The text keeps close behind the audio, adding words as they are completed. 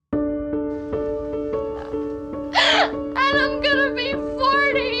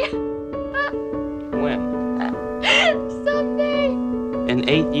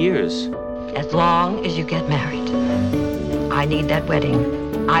Years. As long as you get married. I need that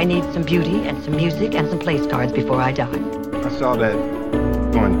wedding. I need some beauty and some music and some place cards before I die. I saw that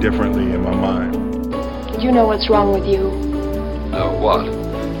going differently in my mind. You know what's wrong with you? No, what?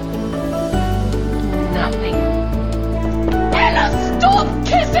 Nothing. Ella, stop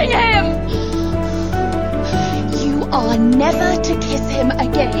kissing him! You are never to kiss him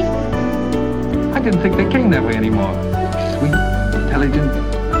again. I didn't think they came that way anymore. Sweet, intelligent,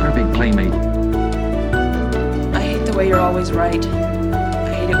 perfect playmate. I hate the way you're always right.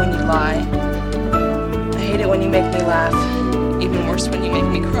 I hate it when you lie. I hate it when you make me laugh. Even worse when you make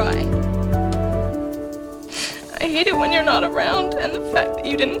me cry. I hate it when you're not around and the fact that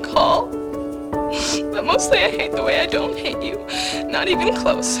you didn't call. But mostly I hate the way I don't hate you. Not even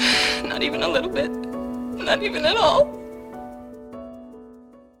close. Not even a little bit. Not even at all.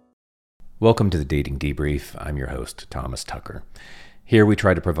 Welcome to the Dating Debrief. I'm your host, Thomas Tucker. Here we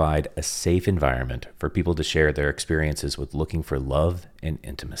try to provide a safe environment for people to share their experiences with looking for love and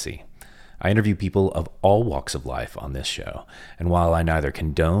intimacy. I interview people of all walks of life on this show, and while I neither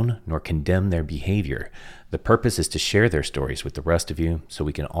condone nor condemn their behavior, the purpose is to share their stories with the rest of you so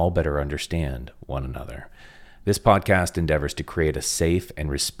we can all better understand one another. This podcast endeavors to create a safe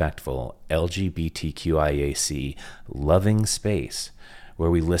and respectful LGBTQIAC loving space where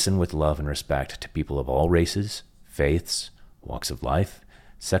we listen with love and respect to people of all races, faiths, walks of life,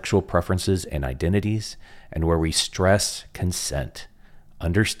 sexual preferences and identities, and where we stress consent,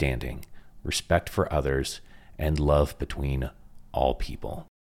 understanding, respect for others, and love between all people.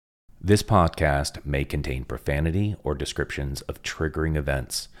 This podcast may contain profanity or descriptions of triggering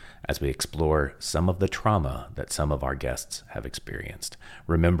events as we explore some of the trauma that some of our guests have experienced.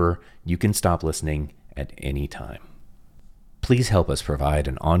 Remember, you can stop listening at any time. Please help us provide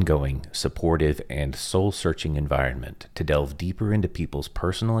an ongoing, supportive, and soul-searching environment to delve deeper into people's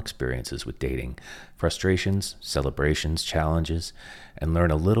personal experiences with dating, frustrations, celebrations, challenges, and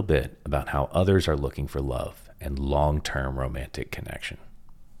learn a little bit about how others are looking for love and long-term romantic connection.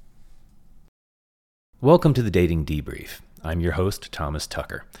 Welcome to the Dating Debrief. I'm your host, Thomas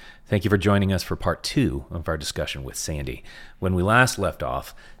Tucker. Thank you for joining us for part 2 of our discussion with Sandy. When we last left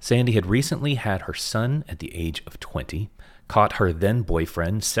off, Sandy had recently had her son at the age of 20, caught her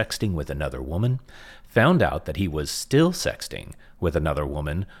then-boyfriend sexting with another woman, found out that he was still sexting with another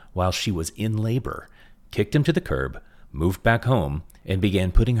woman while she was in labor, kicked him to the curb, moved back home, and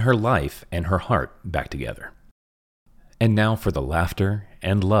began putting her life and her heart back together. And now for the laughter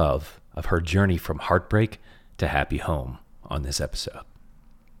and love of her journey from heartbreak to happy home on this episode.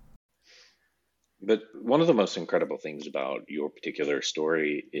 But one of the most incredible things about your particular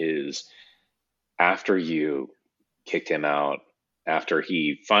story is after you kicked him out, after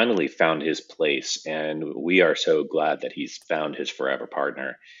he finally found his place, and we are so glad that he's found his forever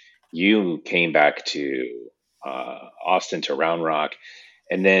partner, you came back to Austin, to Round Rock,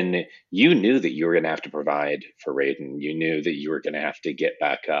 and then you knew that you were going to have to provide for Raiden. You knew that you were going to have to get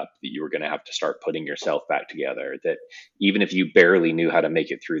back up, that you were going to have to start putting yourself back together, that even if you barely knew how to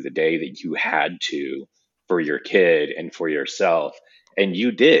make it through the day, that you had to for your kid and for yourself. And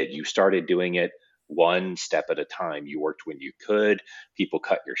you did. You started doing it one step at a time. You worked when you could. People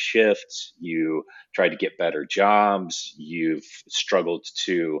cut your shifts. You tried to get better jobs. You've struggled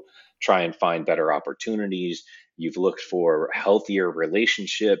to try and find better opportunities. You've looked for healthier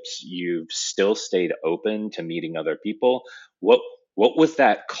relationships. You've still stayed open to meeting other people. What was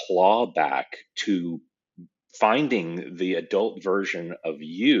that clawback to finding the adult version of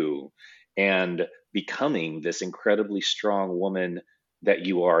you and becoming this incredibly strong woman that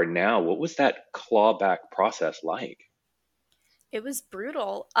you are now? What was that clawback process like? It was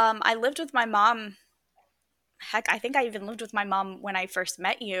brutal. I lived with my mom. Heck, I think I even lived with my mom when I first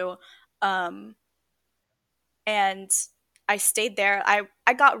met you. And I stayed there.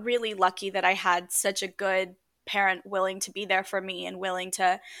 I got really lucky that I had such a good parent willing to be there for me and willing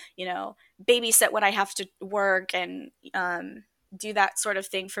to, babysit when I have to work and do that sort of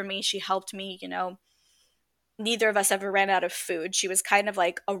thing for me. She helped me, neither of us ever ran out of food. She was kind of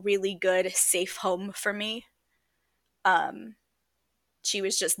like a really good safe home for me. She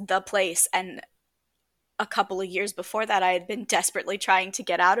was just the place. And a couple of years before that, I had been desperately trying to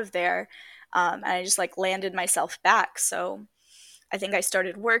get out of there. And I just landed myself back. So I think I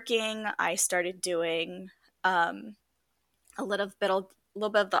started working. I started doing a little bit of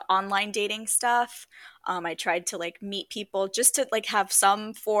the online dating stuff. I tried to meet people just to have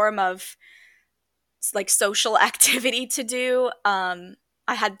some form of social activity to do.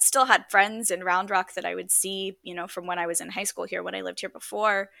 I still had friends in Round Rock that I would see, from when I was in high school here, when I lived here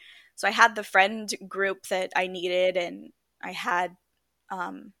before. So I had the friend group that I needed, and I had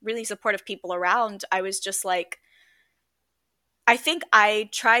really supportive people around, I was just like, I think I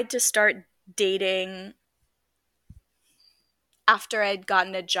tried to start dating after I'd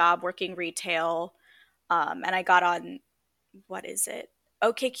gotten a job working retail, and I got on, what is it,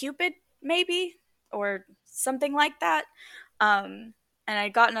 OkCupid maybe, or something like that. And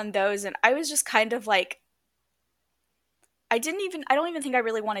I'd gotten on those, and I was just kind of like, I don't even think I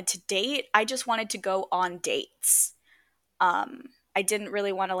really wanted to date. I just wanted to go on dates. I didn't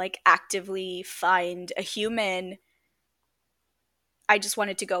really want to like actively find a human. I just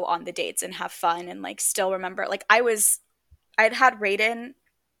wanted to go on the dates and have fun and like still remember, like I'd had Raiden,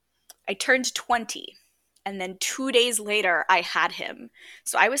 I turned 20, and then 2 days later I had him.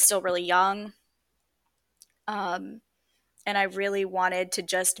 So I was still really young. Um, and I really wanted to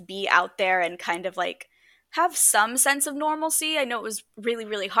just be out there and kind of like have some sense of normalcy. I know it was really,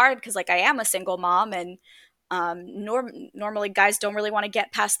 really hard because like I am a single mom, and normally guys don't really want to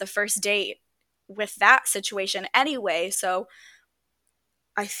get past the first date with that situation anyway. So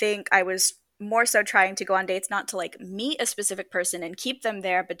I think I was more so trying to go on dates not to like meet a specific person and keep them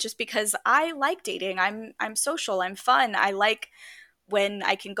there, but just because I like dating. I'm social, I'm fun. I like when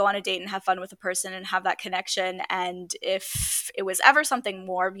I can go on a date and have fun with a person and have that connection. And if it was ever something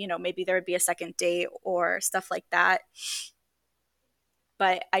more, maybe there would be a second date or stuff like that.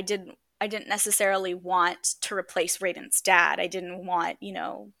 But I didn't necessarily want to replace Raiden's dad. I didn't want,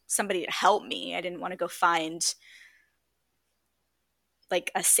 somebody to help me. I didn't want to go find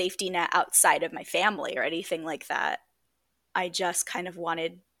like a safety net outside of my family or anything like that. I just kind of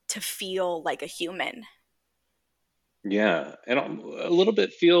wanted to feel like a human. Yeah, and a little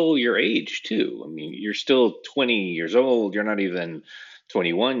bit feel your age too. I mean, you're still 20 years old. You're not even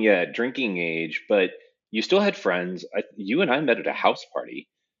 21 yet, drinking age, but you still had friends. You and I met at a house party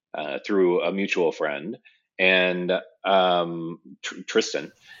through a mutual friend, and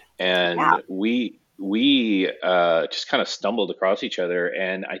Tristan, Yeah. and we just kind of stumbled across each other.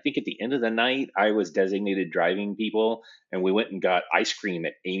 And I think at the end of the night, I was designated driving people, and we went and got ice cream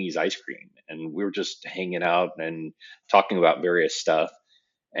at Amy's Ice Cream, and we were just hanging out and talking about various stuff.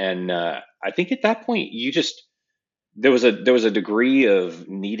 And I think at that point, you just there was a degree of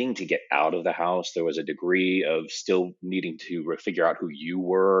needing to get out of the house. There was a degree of still needing to figure out who you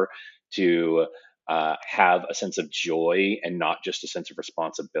were, to have a sense of joy and not just a sense of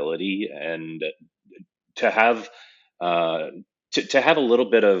responsibility, and to have uh, to have a little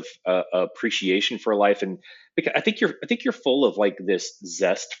bit of appreciation for life. And because I think you're full of like this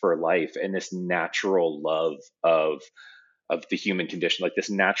zest for life and this natural love of the human condition, like this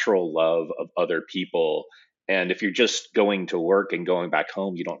natural love of other people. And if you're just going to work and going back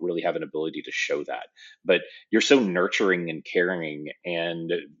home, you don't really have an ability to show that. But you're so nurturing and caring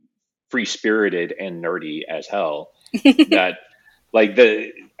and free spirited and nerdy as hell that like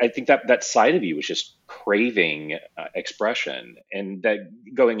the I think that that side of you was just craving expression, and that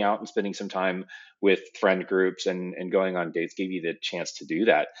going out and spending some time with friend groups and going on dates gave you the chance to do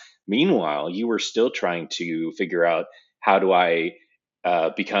that. Meanwhile, you were still trying to figure out, how do I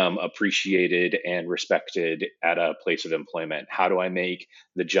become appreciated and respected at a place of employment? How do I make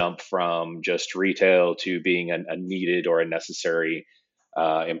the jump from just retail to being a needed or a necessary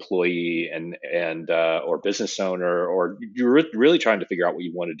employee and or business owner? Or you're really trying to figure out what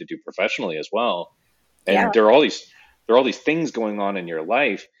you wanted to do professionally as well. Yeah. And there are all these things going on in your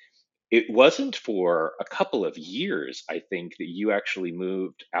life. It wasn't for a couple of years, I think, that you actually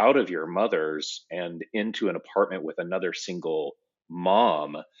moved out of your mother's and into an apartment with another single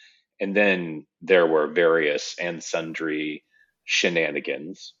mom. And then there were various and sundry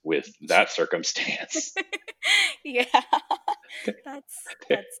shenanigans with that circumstance. Yeah. That's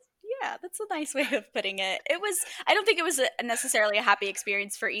yeah, that's a nice way of putting it. I don't think it was necessarily a happy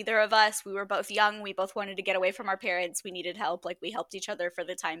experience for either of us. We were both young, we both wanted to get away from our parents, we needed help, like we helped each other for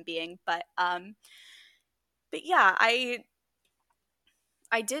the time being. But yeah, I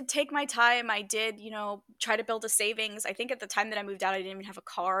did take my time. I did, try to build a savings. I think at the time that I moved out, I didn't even have a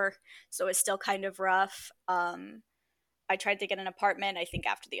car, so it's still kind of rough. I tried to get an apartment. I think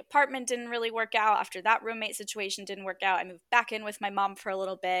after the apartment didn't really work out, after that roommate situation didn't work out, I moved back in with my mom for a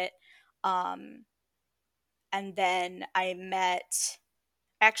little bit. Um, and then I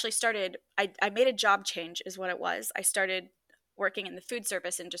actually started, I made a job change, is what it was. I started working in the food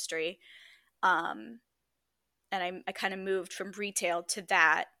service industry. Um, and I kind of moved from retail to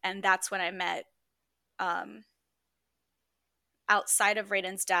that. And that's when I met, um, outside of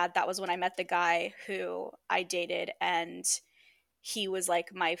Raiden's dad, that was when I met the guy who I dated. And he was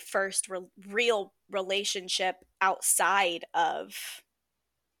like my first real relationship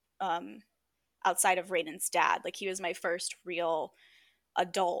um outside of Raiden's dad. Like he was my first real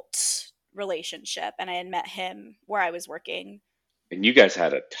adult relationship, and I had met him where I was working. And you guys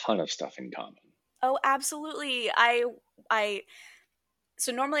had a ton of stuff in common. Oh, absolutely. I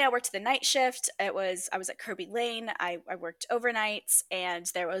so normally I worked the night shift. I was at Kirby Lane. I worked overnights, and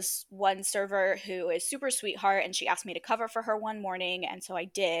there was one server who is super sweetheart, and she asked me to cover for her one morning, and so I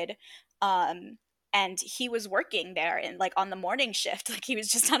did. Um, and he was working there and like on the morning shift, like he was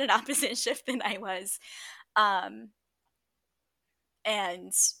just on an opposite shift than I was. Um,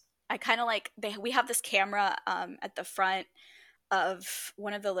 and I kind of like we have this camera at the front of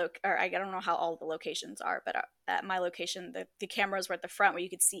one of the or I don't know how all the locations are, but at my location, the cameras were at the front where you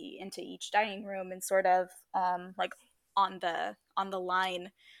could see into each dining room and sort of like on the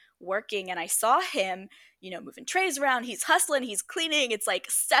line working. And I saw him, moving trays around. He's hustling, he's cleaning. It's like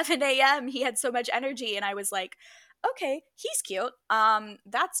 7 a.m. He had so much energy, and I was like, okay, he's cute.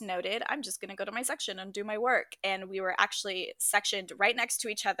 That's noted. I'm just gonna go to my section and do my work. And we were actually sectioned right next to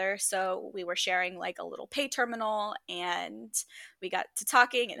each other, so we were sharing like a little pay terminal, and we got to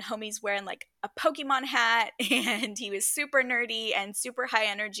talking. And homie's wearing like a Pokemon hat, and he was super nerdy and super high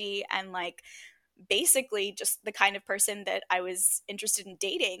energy, and like basically just the kind of person that I was interested in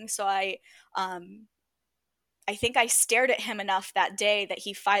dating. So I think I stared at him enough that day that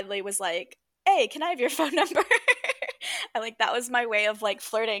he finally was like, hey, can I have your phone number? And like that was my way of like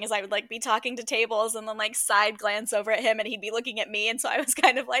flirting, is I would like be talking to tables and then like side glance over at him and he'd be looking at me, and so I was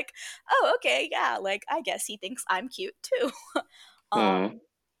kind of like, oh, okay, yeah, like I guess he thinks I'm cute too. Mm.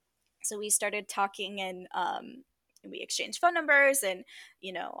 So we started talking, and we exchanged phone numbers, and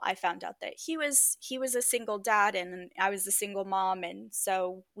I found out that he was a single dad and I was a single mom, and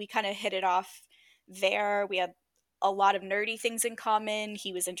so we kind of hit it off there. We had a lot of nerdy things in common.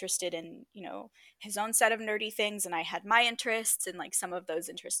 He was interested in his own set of nerdy things, and I had my interests, and like some of those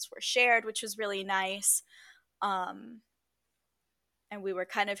interests were shared, which was really nice. And we were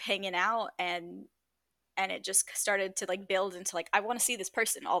kind of hanging out, and it just started to like build into like, I want to see this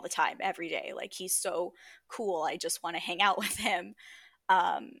person all the time, every day. Like he's so cool, I just want to hang out with him.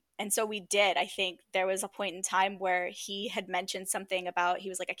 And so we did. I think there was a point in time where he had mentioned something about, he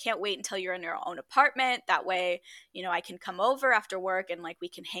was like, I can't wait until you're in your own apartment, that way I can come over after work and like we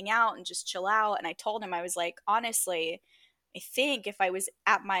can hang out and just chill out. And I told him, I was like, honestly, I think if I was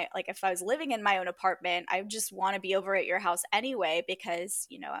if I was living in my own apartment, I just want to be over at your house anyway, because,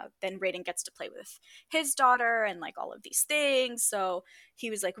 then Raiden gets to play with his daughter and like all of these things. So he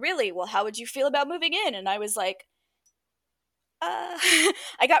was like, really? Well, how would you feel about moving in? And I was like,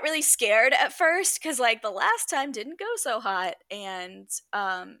 I got really scared at first because like the last time didn't go so hot. And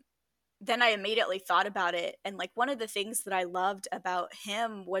then I immediately thought about it. And like one of the things that I loved about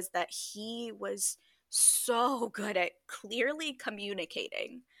him was that he was so good at clearly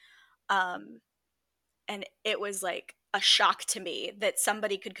communicating. And it was like a shock to me that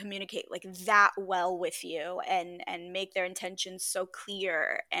somebody could communicate like that well with you and make their intentions so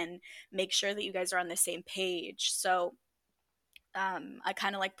clear and make sure that you guys are on the same page. So I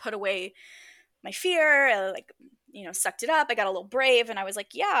kind of like put away my fear, sucked it up. I got a little brave, and I was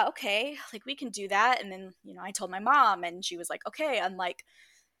like, yeah, okay, like we can do that. And then, I told my mom, and she was like, okay. And like,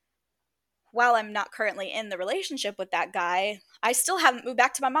 while I'm not currently in the relationship with that guy, I still haven't moved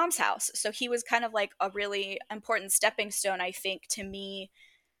back to my mom's house. So he was kind of like a really important stepping stone, I think, to me.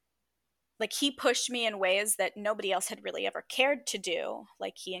 Like he pushed me in ways that nobody else had really ever cared to do.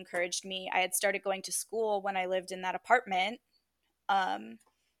 Like he encouraged me. I had started going to school when I lived in that apartment. And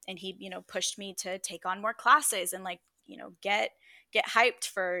he, pushed me to take on more classes and like, get hyped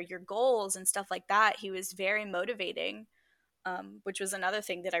for your goals and stuff like that. He was very motivating, which was another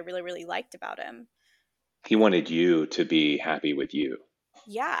thing that I really, really liked about him. He wanted you to be happy with you.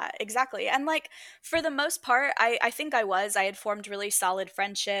 Yeah, exactly. And like for the most part, I think I had formed really solid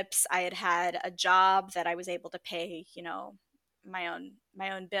friendships. I had a job that I was able to pay, my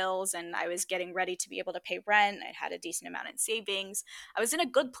own bills, and I was getting ready to be able to pay rent. I had a decent amount in savings. I was in a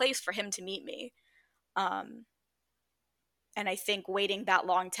good place for him to meet me. And I think waiting that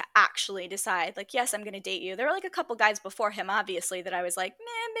long to actually decide, like, yes, I'm going to date you. There were like a couple guys before him, obviously, that I was like,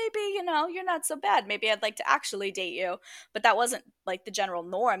 maybe, you're not so bad. Maybe I'd like to actually date you. But that wasn't like the general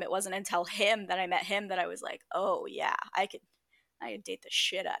norm. It wasn't until I met him that I was like, oh yeah, I could date the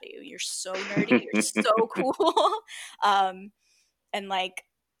shit out of you. You're so nerdy. You're so cool. And like,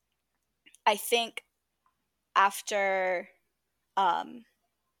 I think after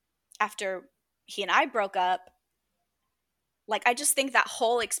he and I broke up, like, I just think that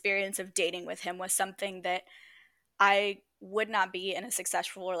whole experience of dating with him was something that I would not be in a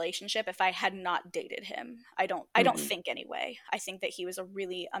successful relationship if I had not dated him. I don't think anyway. I think that he was a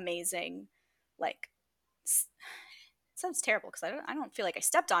really amazing, like, it's sounds terrible because I don't feel like I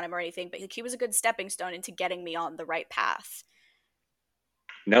stepped on him or anything, but he was a good stepping stone into getting me on the right path.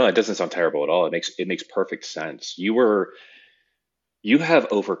 No, it doesn't sound terrible at all. It makes perfect sense. You have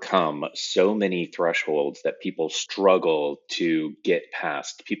overcome so many thresholds that people struggle to get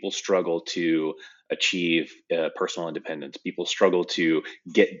past. People struggle to achieve personal independence. People struggle to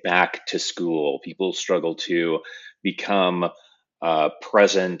get back to school. People struggle to become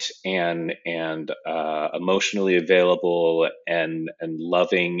present and emotionally available and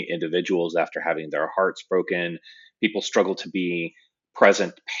loving individuals after having their hearts broken. People struggle to be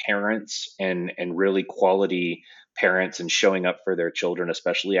present parents and really quality parents and showing up for their children,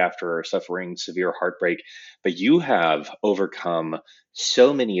 especially after suffering severe heartbreak. But you have overcome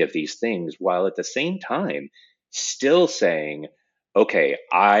so many of these things while at the same time still saying, okay,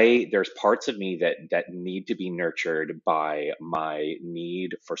 there's parts of me that need to be nurtured by my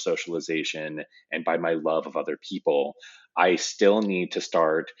need for socialization and by my love of other people. I still need to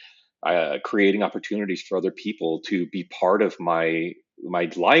start creating opportunities for other people to be part of my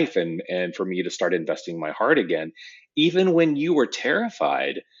life and for me to start investing my heart again, even when you were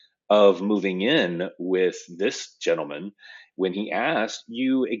terrified of moving in with this gentleman. When he asked,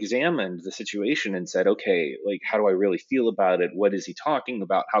 you examined the situation and said, okay, like, how do I really feel about it? What is he talking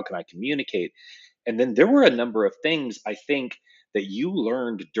about? How can I communicate? And then there were a number of things I think that you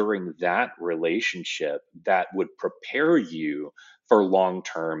learned during that relationship that would prepare you for long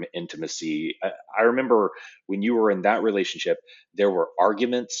term intimacy. I remember when you were in that relationship, there were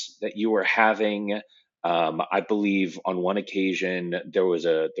arguments that you were having. I believe on one occasion there was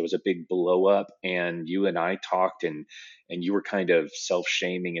a big blow up, and you and I talked, and you were kind of self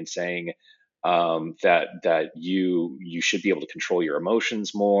shaming and saying that you should be able to control your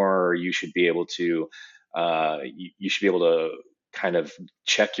emotions more. You should be able to you should be able to kind of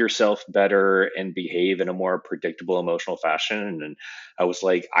check yourself better and behave in a more predictable emotional fashion. And I was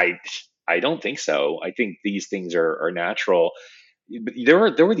like, I don't think so. I think these things are natural. But there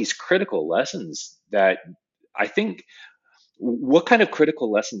were these critical lessons that I think. What kind of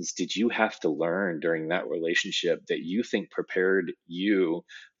critical lessons did you have to learn during that relationship that you think prepared you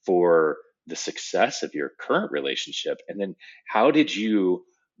for the success of your current relationship? And then how did you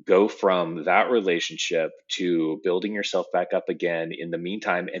go from that relationship to building yourself back up again in the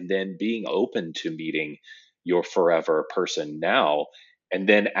meantime, and then being open to meeting your forever person now, and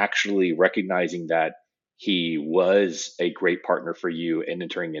then actually recognizing that he was a great partner for you and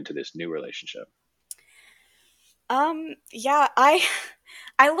entering into this new relationship? Yeah, I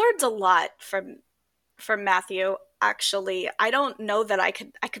learned a lot from Matthew, actually. I don't know that I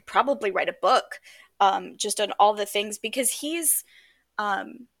could probably write a book just on all the things, because he's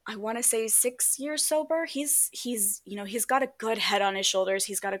I want to say 6 years sober. He's got a good head on his shoulders.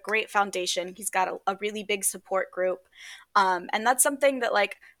 He's got a great foundation. He's got a really big support group. And that's something that,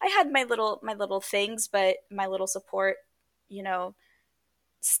 like, I had my little things, but my little support, you know,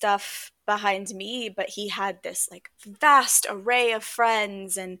 stuff behind me, but he had this like vast array of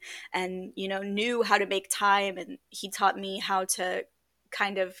friends, and knew how to make time, and he taught me how to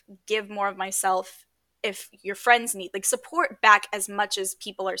kind of give more of myself if your friends need like support back as much as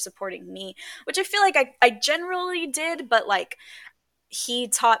people are supporting me, which I feel like I generally did, but like he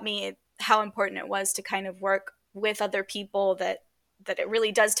taught me how important it was to kind of work with other people, that it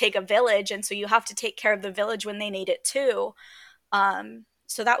really does take a village, and so you have to take care of the village when they need it too.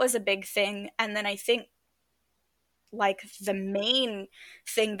 So that was a big thing. And then I think like the main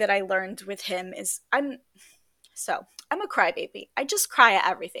thing that I learned with him is I'm a crybaby. I just cry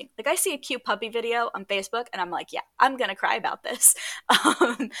at everything. Like, I see a cute puppy video on Facebook and I'm like, yeah, I'm gonna cry about this.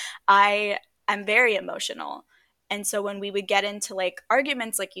 I am very emotional. And so when we would get into like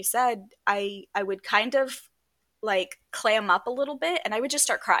arguments, like you said, I would kind of like clam up a little bit, and I would just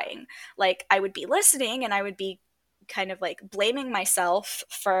start crying. Like, I would be listening and I would be kind of like blaming myself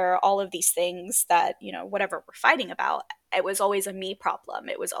for all of these things that, whatever we're fighting about, it was always a me problem.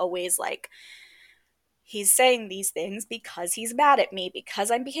 It was always like, he's saying these things because he's mad at me,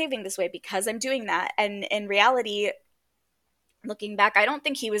 because I'm behaving this way, because I'm doing that. And in reality, looking back, I don't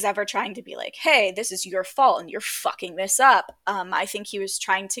think he was ever trying to be like, hey, this is your fault and you're fucking this up. I think he was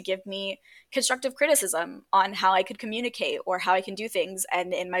trying to give me constructive criticism on how I could communicate or how I can do things.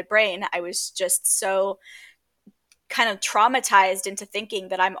 And in my brain, I was just so kind of traumatized into thinking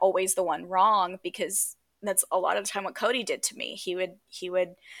that I'm always the one wrong, because that's a lot of the time what Cody did to me. He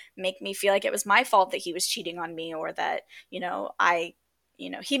would make me feel like it was my fault that he was cheating on me, or that, he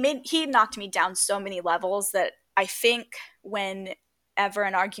knocked me down so many levels that I think whenever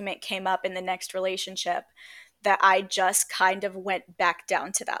an argument came up in the next relationship, that I just kind of went back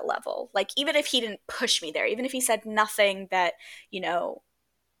down to that level. Like, even if he didn't push me there, even if he said nothing that,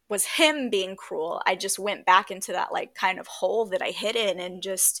 was him being cruel, I just went back into that like kind of hole that I hid in, and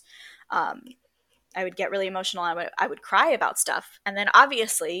just um I would get really emotional. I would cry about stuff. And then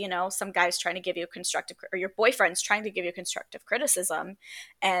obviously, some guy's trying to give you constructive, or your boyfriend's trying to give you constructive criticism,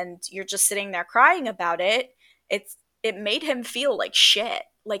 and you're just sitting there crying about it. It made him feel like shit.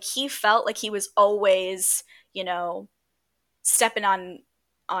 Like, he felt like he was always, stepping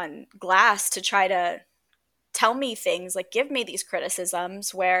on glass to try to tell me things, like give me these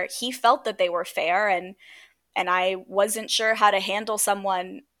criticisms where he felt that they were fair, and I wasn't sure how to handle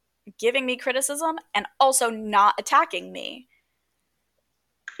someone giving me criticism and also not attacking me.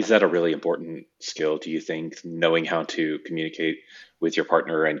 Is that a really important skill, do you think, knowing how to communicate with your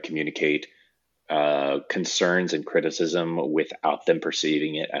partner and communicate concerns and criticism without them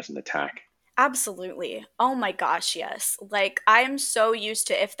perceiving it as an attack? Absolutely. Oh my gosh, yes. Like, I'm so used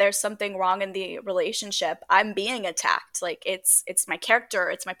to, if there's something wrong in the relationship, I'm being attacked. Like, it's my character,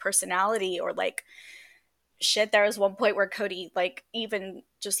 it's my personality, or like, shit, there was one point where Cody like even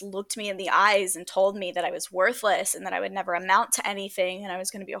just looked me in the eyes and told me that I was worthless and that I would never amount to anything and I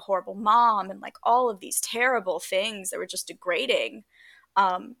was going to be a horrible mom, and like all of these terrible things that were just degrading.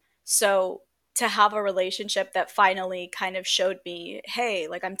 So to have a relationship that finally kind of showed me, hey,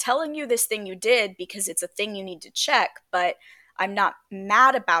 like, I'm telling you this thing you did because it's a thing you need to check, but I'm not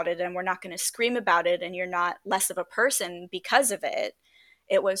mad about it, and we're not going to scream about it, and you're not less of a person because of it.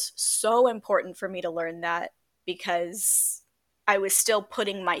 It was so important for me to learn that, because I was still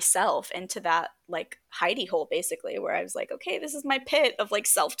putting myself into that like hidey hole, basically, where I was like, okay, this is my pit of like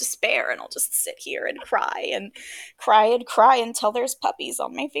self despair, and I'll just sit here and cry and cry and cry until there's puppies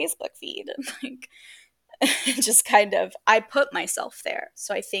on my Facebook feed, and like just kind of, I put myself there.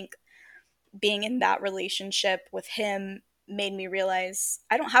 So I think being in that relationship with him made me realize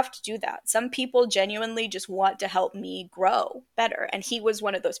I don't have to do that. Some people genuinely just want to help me grow better. And he was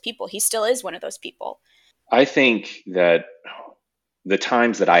one of those people. He still is one of those people. I think that the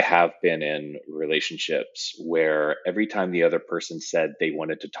times that I have been in relationships where every time the other person said they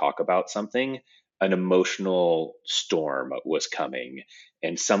wanted to talk about something, an emotional storm was coming,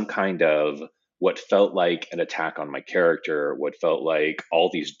 and some kind of what felt like an attack on my character, what felt like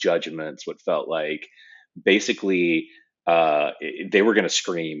all these judgments, what felt like basically they were going to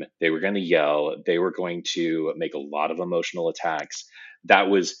scream, they were going to yell, they were going to make a lot of emotional attacks. That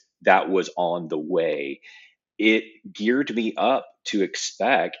was on the way. It geared me up to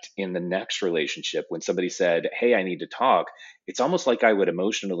expect in the next relationship, when somebody said, hey, I need to talk, it's almost like I would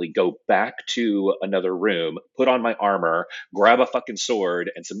emotionally go back to another room, put on my armor, grab a fucking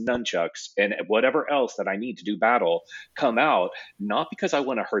sword and some nunchucks and whatever else that I need to do battle, come out, not because I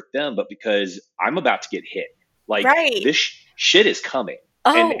want to hurt them, but because I'm about to get hit. Like, Right. this shit is coming.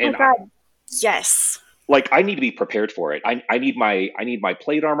 Oh And my God. Yes. like, I need to be prepared for it. I need my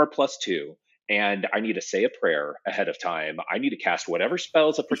plate armor +2, and I need to say a prayer ahead of time. I need to cast whatever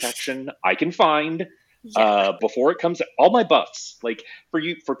spells of protection I can find Yeah. before it comes. All my buffs, like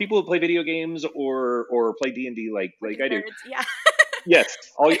for people who play video games or play D&D like I do. Nerds. Yeah. Yes,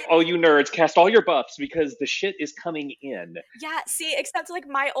 all you nerds, cast all your buffs because the shit is coming in. Yeah, see, except like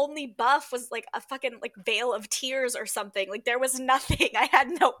my only buff was like a fucking like veil of tears or something. Like, there was nothing. I had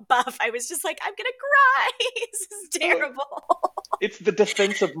no buff. I was just like, I'm gonna cry. This is terrible. It's the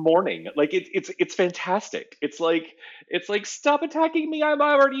defense of mourning. Like, it's fantastic. It's like stop attacking me. I've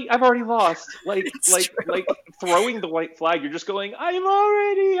already lost. Like It's like true. like throwing the white flag. You're just going,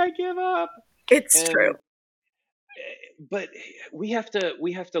 I give up. It's And true. but we have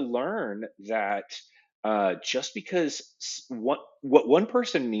to learn that just because what one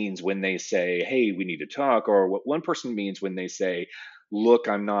person means when they say, hey, we need to talk, or what one person means when they say, look,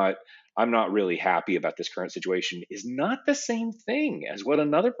 I'm not really happy about this current situation, is not the same thing as what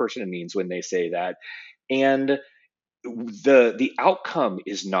another person means when they say that. And the outcome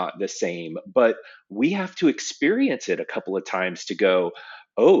is not the same, but we have to experience it a couple of times to go,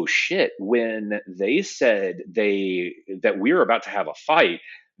 oh shit, when they said that we were about to have a fight,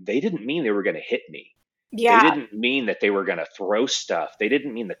 they didn't mean they were going to hit me. They Yeah. didn't mean that they were going to throw stuff. They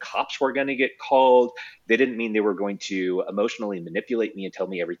didn't mean the cops were going to get called. They didn't mean they were going to emotionally manipulate me and tell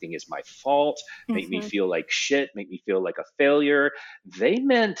me everything is my fault, make me Hmm. feel like shit, make me feel like a failure. They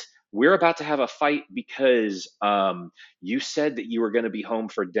meant we're about to have a fight because you said that you were going to be home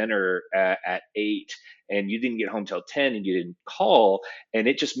for dinner at 8 and you didn't get home till 10 and you didn't call. And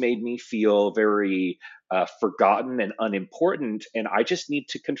it just made me feel very forgotten and unimportant. And I just need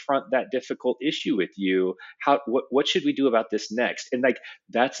to confront that difficult issue with you. What should we do about this next? And like,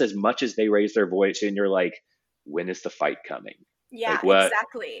 that's as much as they raise their voice and you're like, when is the fight coming? Yeah, Like what?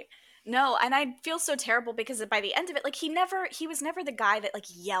 exactly. No, and I feel so terrible because by the end of it, like he was never the guy that like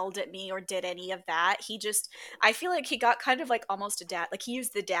yelled at me or did any of that. He just, I feel like he got kind of like almost a dad, like he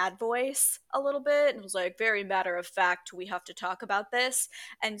used the dad voice a little bit and was like very matter of fact, we have to talk about this.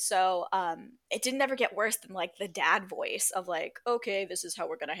 And so it didn't ever get worse than like the dad voice of like, okay, this is how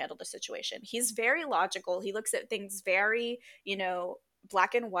we're going to handle the situation. He's very logical. He looks at things very,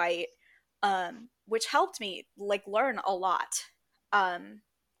 black and white, which helped me like learn a lot. Um,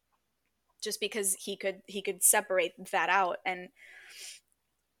 just because he could separate that out. And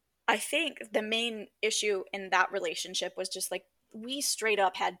I think the main issue in that relationship was just like we straight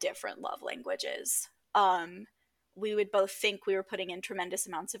up had different love languages. We would both think we were putting in tremendous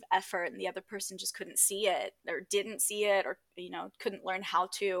amounts of effort and the other person just couldn't see it or didn't see it or couldn't learn how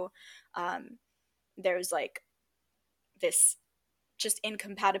to. There's like this just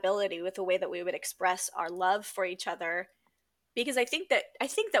incompatibility with the way that we would express our love for each other, because I think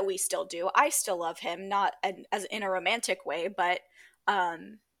that we still do. I still love him, not as in a romantic way, but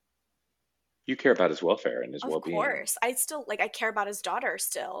You care about his welfare and his of well-being. course, I still like I care about his daughter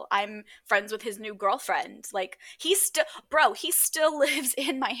still. I'm friends with his new girlfriend. Like he still lives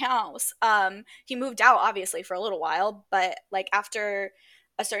in my house. He moved out obviously for a little while, but like after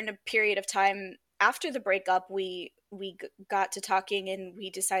a certain period of time after the breakup, we got to talking and we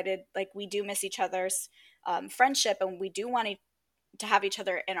decided like we do miss each other's friendship and we do want to have each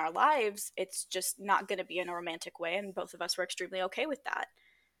other in our lives. It's just not going to be in a romantic way, and both of us were extremely okay with that.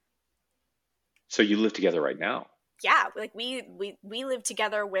 So you live together right now. Yeah, like we live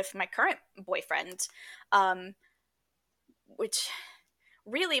together with my current boyfriend, um, which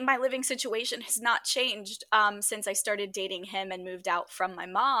really my living situation has not changed since I started dating him and moved out from my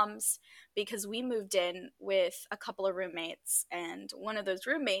mom's, because we moved in with a couple of roommates, and one of those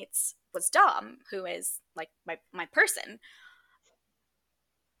roommates was Dom, who is like my person.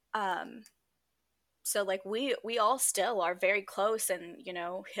 Um, so like we all still are very close, and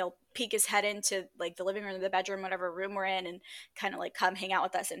he'll peek his head into like the living room or the bedroom, whatever room we're in, and kind of like come hang out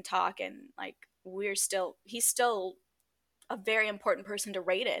with us and talk. And like he's still a very important person to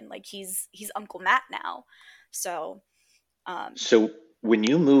Raiden. Like he's Uncle Matt now. So So when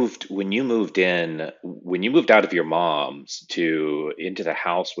you moved out of your mom's to into the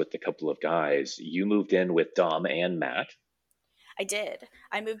house with a couple of guys, you moved in with Dom and Matt. I did.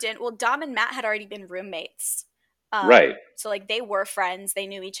 I moved in. Well, Dom and Matt had already been roommates. Right. So like they were friends. They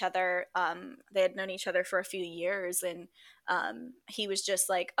knew each other. They had known each other for a few years, and he was just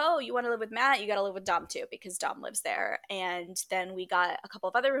like, "Oh, you want to live with Matt? You got to live with Dom too, because Dom lives there." And then we got a couple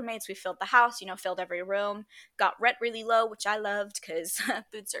of other roommates. We filled the house. Filled every room. Got rent really low, which I loved because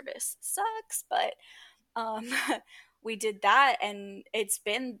food service sucks. But um, we did that, and it's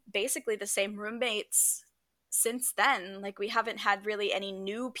been basically the same roommates since then. Like we haven't had really any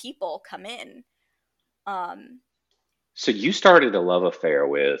new people come in. Um, So you started a love affair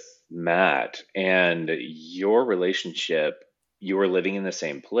with Matt, and your relationship, you were living in the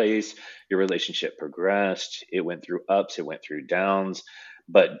same place. Your relationship progressed. It went through ups, it went through downs,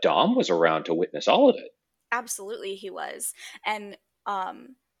 but Dom was around to witness all of it. Absolutely, he was. And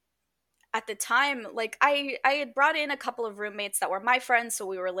at the time, like I had brought in a couple of roommates that were my friends, so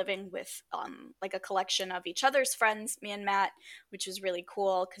we were living with like a collection of each other's friends, me and Matt, which was really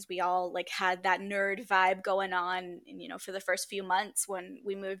cool because we all like had that nerd vibe going on. And for the first few months when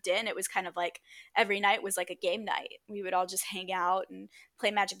we moved in, it was kind of like every night was like a game night. We would all just hang out and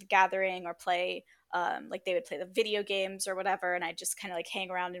play Magic the Gathering or play like they would play the video games or whatever, and I just kind of like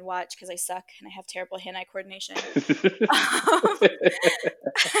hang around and watch because I suck and I have terrible hand-eye coordination.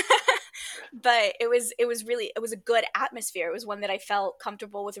 But it was a good atmosphere. It was one that I felt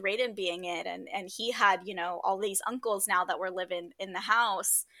comfortable with Raiden being in, and he had all these uncles now that were living in the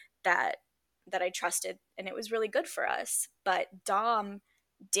house that I trusted, and it was really good for us. But Dom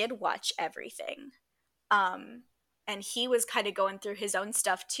did watch everything, and he was kind of going through his own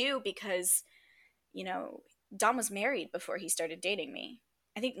stuff too, because Dom was married before he started dating me.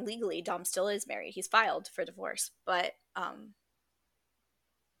 I think legally Dom still is married. He's filed for divorce, but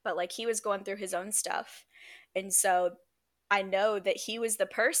like he was going through his own stuff. And so I know that he was the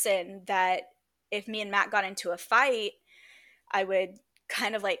person that if me and Matt got into a fight, I would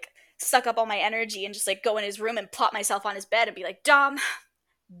kind of like suck up all my energy and just like go in his room and plop myself on his bed and be like, Dom,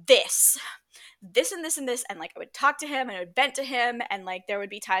 this and this and this. And like I would talk to him and I would vent to him. And like there would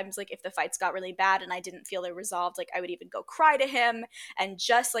be times like if the fights got really bad and I didn't feel they resolved, like I would even go cry to him. And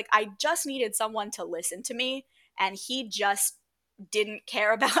just like I just needed someone to listen to me. And he just didn't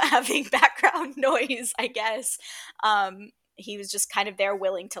care about having background noise, I guess. He was just kind of there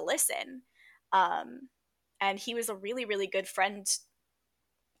willing to listen. And he was a really, really good friend.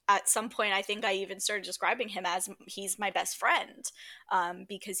 At some point, I think I even started describing him as he's my best friend,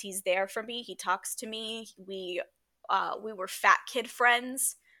 because he's there for me. He talks to me. We were fat kid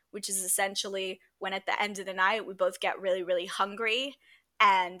friends, which is essentially when at the end of the night we both get really, really hungry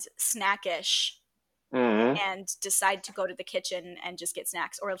and snackish Hmm. and decide to go to the kitchen and just get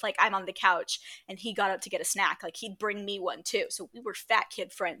snacks. Or if like I'm on the couch and he got up to get a snack, like he'd bring me one too. So we were fat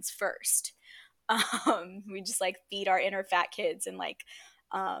kid friends first. We just like feed our inner fat kids and like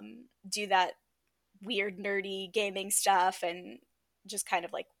do that weird nerdy gaming stuff, and just kind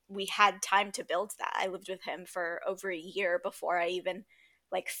of like we had time to build that. I lived with him for over a year before I even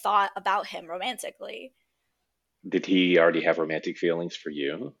like thought about him romantically. Did he already have romantic feelings for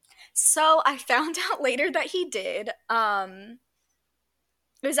you? So I found out later that he did. It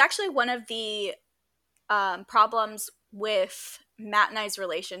was actually one of the problems with Matt and I's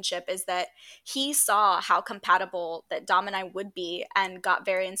relationship is that he saw how compatible that Dom and I would be and got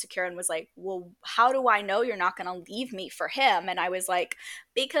very insecure and was like, well, how do I know you're not going to leave me for him? And I was like,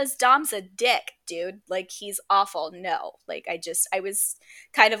 because Dom's a dick, dude. Like, he's awful. No. Like, I was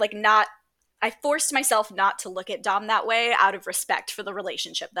kind of like not, I forced myself not to look at Dom that way out of respect for the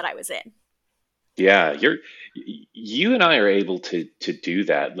relationship that I was in. Yeah, you and I are able to do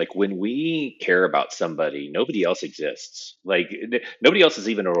that. Like when we care about somebody, nobody else exists. Like nobody else is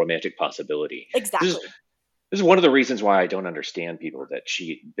even a romantic possibility. This is Exactly. this is one of the reasons why I don't understand people that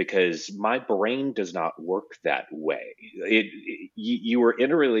cheat, because my brain does not work that way. You were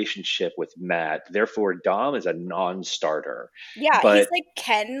in a relationship with Matt, therefore Dom is a non-starter. Yeah, he's But like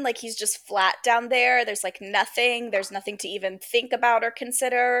Ken, like he's just flat down there. There's like nothing. There's nothing to even think about or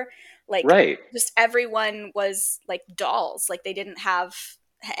consider. Like right, just everyone was like dolls. Like they didn't have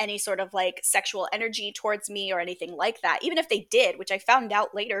any sort of like sexual energy towards me or anything like that. Even if they did, which I found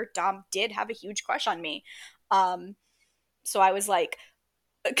out later, Dom did have a huge crush on me. Um so I was like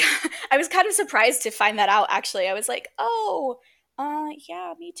I was kind of surprised to find that out actually. I was like, "Oh,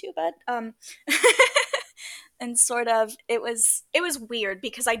 yeah, me too, bud." And sort of it was weird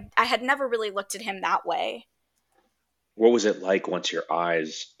because I had never really looked at him that way. what was it like once your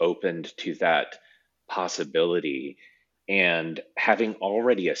eyes opened to that possibility, and having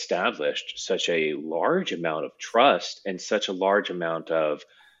already established such a large amount of trust and such a large amount of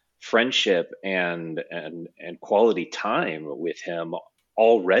friendship and quality time with him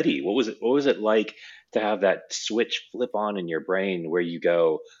already? What was it like to have that switch flip on in your brain where you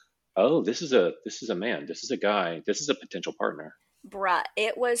go, oh, this is a man, this is a guy, this is a potential partner? Bruh,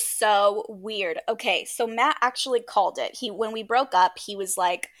 it was so weird. Okay, so Matt actually called it. He when we broke up, he was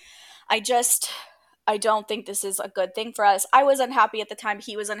like, I just I don't think this is a good thing for us. I was unhappy at the time.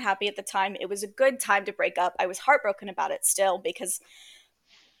 He was unhappy at the time. It was a good time to break up. I was heartbroken about it still because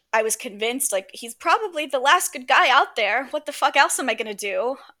I was convinced like he's probably the last good guy out there. What the fuck else am I gonna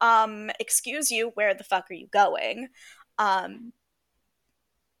do? Excuse you, where the fuck are you going? Um,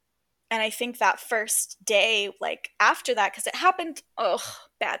 and I think that first day, like after that, because it happened, oh,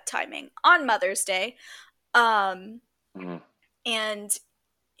 bad timing on Mother's Day. Um, Mhm. and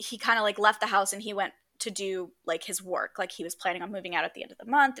he kind of like left the house and he went to do like his work. Like he was planning on moving out at the end of the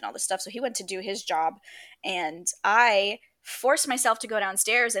month and all this stuff. So he went to do his job. And I forced myself to go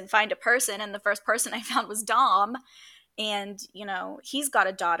downstairs and find a person. And the first person I found was Dom. And, you know, he's got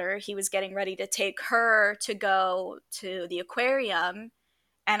a daughter. He was getting ready to take her to go to the aquarium.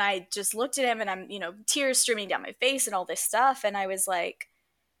 And I just looked at him and I'm, you know, tears streaming down my face and all this stuff. And I was like,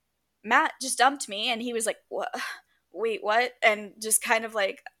 Matt just dumped me. And he was like, what? Wait, what? And just kind of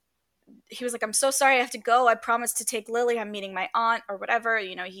like, he was like, I'm so sorry I have to go. I promised to take Lily. I'm meeting my aunt or whatever.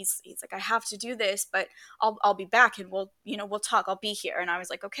 You know, he's like, I have to do this, but I'll be back and we'll talk. I'll be here. And I was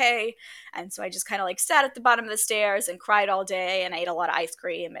like, okay. And so I just kind of like sat at the bottom of the stairs and cried all day and I ate a lot of ice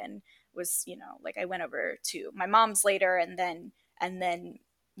cream and was, you know, like I went over to my mom's later and then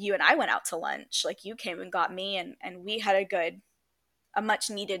you and I went out to lunch. Like you came and got me and we had a much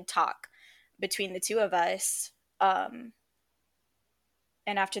needed talk between the two of us.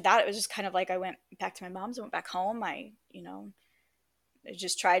 And after that, it was just kind of like I went back to my mom's, I went back home. I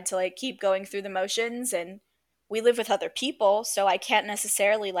just tried to like keep going through the motions and we live with other people, so I can't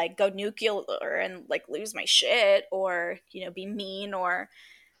necessarily like go nuclear and like lose my shit or, you know, be mean or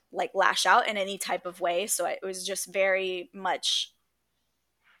like lash out in any type of way. So it was just very much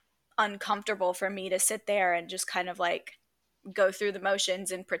uncomfortable for me to sit there and just kind of like go through the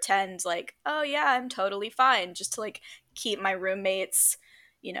motions and pretend like, oh yeah, I'm totally fine, just to like keep my roommates,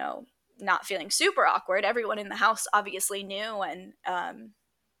 you know, not feeling super awkward. Everyone in the house obviously knew, and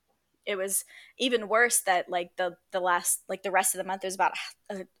it was even worse that like the last like the rest of the month, it was about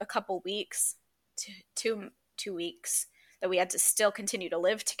a couple weeks, 2 weeks that we had to still continue to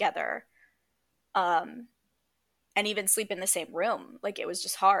live together, and even sleep in the same room. Like, it was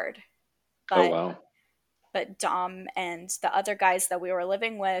just hard. Oh, But wow. Dom and the other guys that we were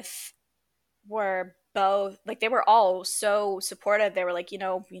living with were both like, they were all so supportive. They were like,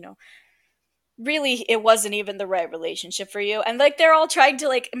 really, it wasn't even the right relationship for you. And like, they're all trying to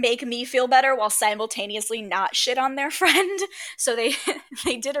like make me feel better while simultaneously not shit on their friend. So they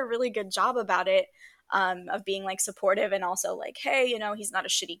they did a really good job about it, of being like supportive, and also like, hey, he's not a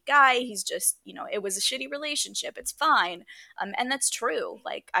shitty guy. He's just, it was a shitty relationship. It's fine. And that's true.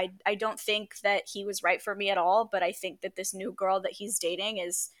 Like, I don't think that he was right for me at all, but I think that this new girl that he's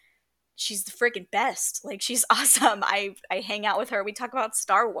dating she's the freaking best. Like, she's awesome. I hang out with her. We talk about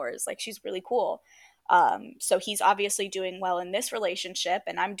Star Wars. Like, she's really cool. So he's obviously doing well in this relationship,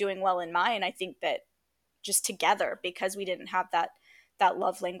 and I'm doing well in mine. I think that just together, because we didn't have that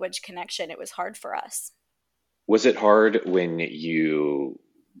love language connection, it was hard for us. Was it hard when you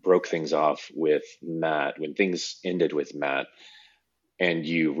broke things off with Matt, when things ended with Matt, and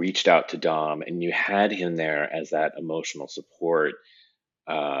you reached out to Dom and you had him there as that emotional support?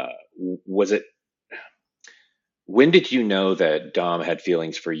 Was it, when did you know that Dom had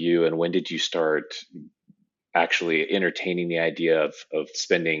feelings for you, and when did you start actually entertaining the idea of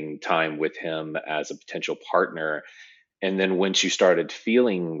spending time with him as a potential partner? And then once you started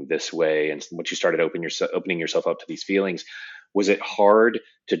feeling this way, and once you started opening yourself up to these feelings, was it hard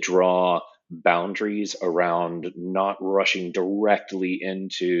to draw boundaries around not rushing directly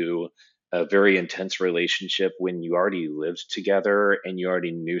into a very intense relationship when you already lived together and you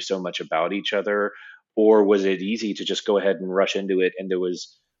already knew so much about each other? Or was it easy to just go ahead and rush into it and there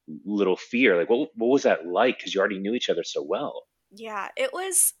was little fear? Like, what was that like? Because you already knew each other so well. Yeah, it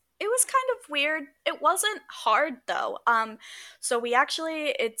was kind of weird. It wasn't hard though. So we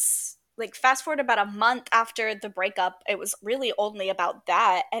actually, it's like, fast forward about a month after the breakup, it was really only about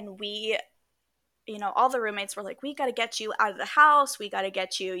that, and we, all the roommates were like, we got to get you out of the house. We got to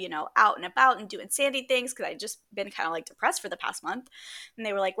get you, out and about and doing Sandy things. Cause I'd just been kind of like depressed for the past month. And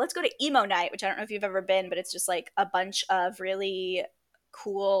they were like, let's go to emo night, which I don't know if you've ever been, but it's just like a bunch of really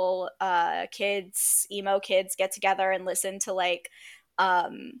cool emo kids get together and listen to like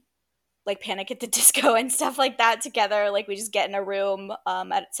Panic at the Disco and stuff like that together. Like, we just get in a room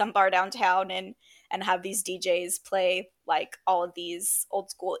at some bar downtown and have these DJs play like all of these old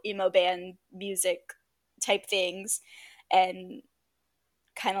school emo band music type things, and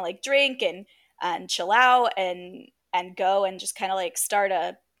kind of like drink and chill out and go and just kind of like start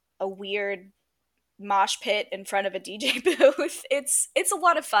a weird mosh pit in front of a DJ booth. It's a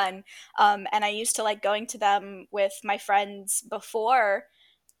lot of fun. And I used to like going to them with my friends before.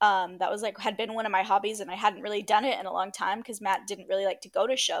 That was like, had been one of my hobbies, and I hadn't really done it in a long time because Matt didn't really like to go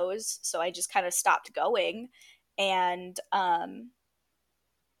to shows, so I just kind of stopped going. And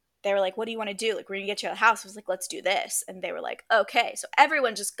they were like, what do you want to do? Like, we're gonna get you out of the house. I was like, let's do this. And they were like, okay. So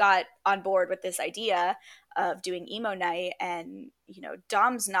everyone just got on board with this idea of doing emo night. And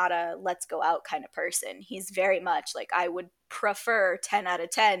Dom's not a let's go out kind of person. He's very much like, I would prefer 10 out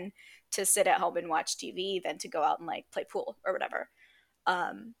of 10 to sit at home and watch TV than to go out and like play pool or whatever.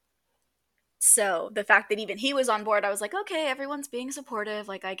 So the fact that even he was on board, I was like, okay, everyone's being supportive.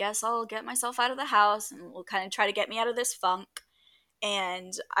 Like, I guess I'll get myself out of the house and we'll kind of try to get me out of this funk.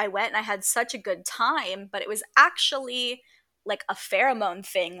 And I went and I had such a good time, but it was actually like a pheromone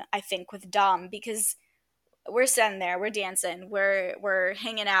thing, I think, with Dom, because we're sitting there, we're dancing, we're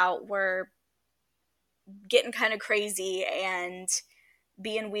hanging out, we're getting kind of crazy and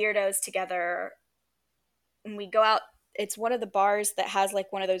being weirdos together. And we go out, it's one of the bars that has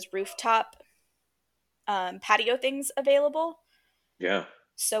like one of those rooftop patio things available. Yeah.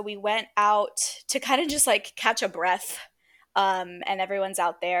 So we went out to kind of just like catch a breath. And everyone's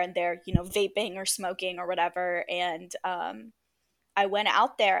out there and they're, vaping or smoking or whatever. And I went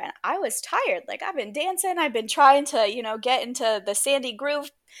out there and I was tired. Like, I've been dancing, I've been trying to, get into the Sandy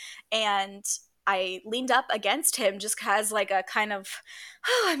groove. And I leaned up against him just as like a kind of,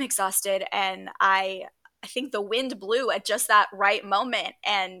 oh, I'm exhausted. And I think the wind blew at just that right moment,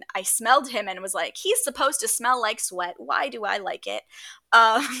 and I smelled him and was like, he's supposed to smell like sweat. Why do I like it?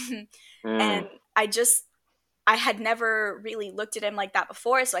 And I had never really looked at him like that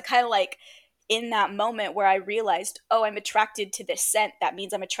before. So I kind of like, in that moment where I realized, oh, I'm attracted to this scent, that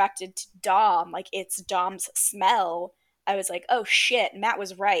means I'm attracted to Dom. Like, it's Dom's smell. I was like, oh shit, Matt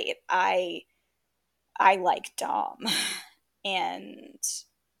was right. I like Dom. And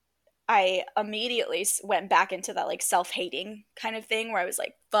I immediately went back into that like self-hating kind of thing where I was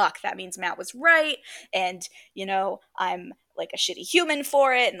like, fuck, that means Matt was right. And, I'm like a shitty human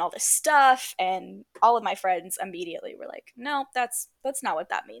for it and all this stuff. And all of my friends immediately were like, no, that's not what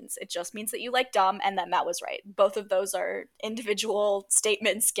that means. It just means that you like dumb and that Matt was right. Both of those are individual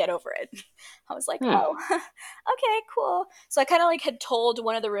statements. Get over it. I was like, oh, okay, cool. So I kind of like had told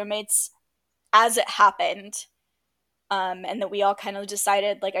one of the roommates as it happened. And that we all kind of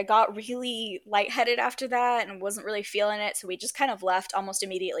decided, like, I got really lightheaded after that and wasn't really feeling it. So we just kind of left almost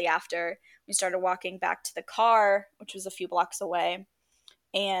immediately after. We started walking back to the car, which was a few blocks away.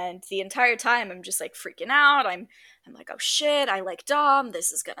 And the entire time I'm just like freaking out. I'm like, oh shit, I like Dom.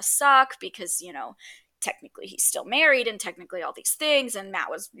 This is gonna suck because, technically he's still married and technically all these things. And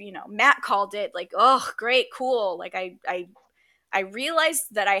Matt called it like, oh, great, cool. Like I realized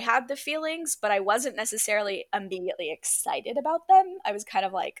that I had the feelings, but I wasn't necessarily immediately excited about them. I was kind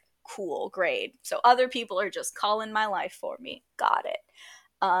of like, cool, great. So other people are just calling my life for me. Got it.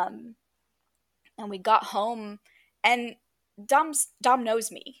 And we got home, and Dom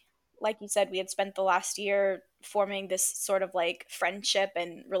knows me. Like you said, we had spent the last year forming this sort of like friendship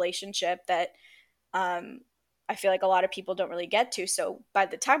and relationship that I feel like a lot of people don't really get to. So by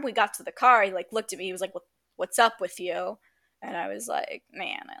the time we got to the car, he like looked at me. He was like, "What's up with you?" And I was like,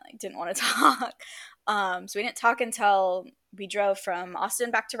 man, I like didn't want to talk. So we didn't talk until we drove from Austin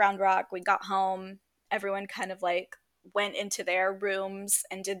back to Round Rock. We got home. Everyone kind of like went into their rooms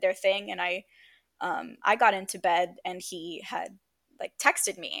and did their thing. And I got into bed, and he had like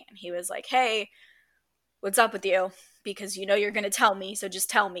texted me, and he was like, hey, what's up with you? Because you're going to tell me. So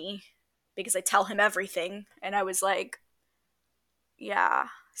just tell me, because I tell him everything. And I was like, yeah,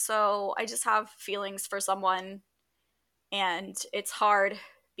 so I just have feelings for someone. And it's hard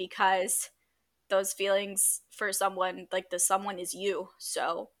because those feelings for someone, like the someone is you.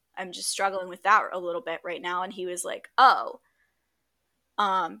 So I'm just struggling with that a little bit right now. And he was like, oh,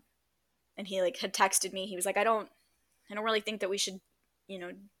 and he like had texted me. He was like, I don't really think that we should,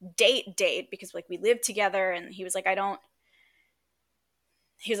 date because like we live together. And he was like, I don't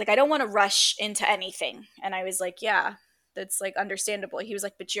want to rush into anything. And I was like, yeah, that's like understandable. He was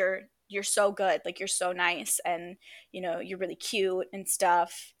like, but you're so good. Like, you're so nice. And, you're really cute and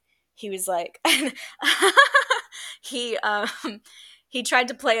stuff. He was like, he tried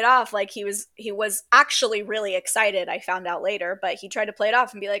to play it off like he was actually really excited. I found out later, but he tried to play it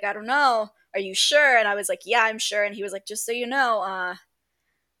off and be like, I don't know. Are you sure? And I was like, yeah, I'm sure. And he was like, just so you know,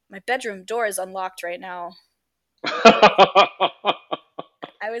 my bedroom door is unlocked right now.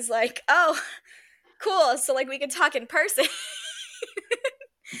 I was like, oh, cool. So like we can talk in person.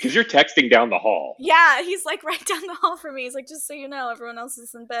 Because you're texting down the hall. Yeah, he's like right down the hall from me. He's like, just so you know, everyone else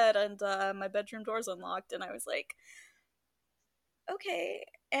is in bed and my bedroom door's unlocked. And I was like, okay.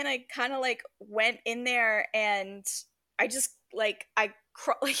 And I kind of like went in there, and I just like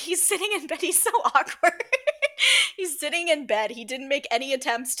he's sitting in bed. He's so awkward. He's sitting in bed. He didn't make any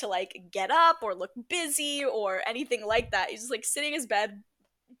attempts to like get up or look busy or anything like that. He's just like sitting in his bed,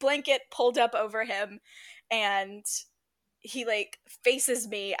 blanket pulled up over him, and he like faces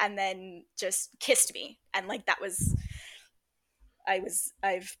me and then just kissed me. And like that was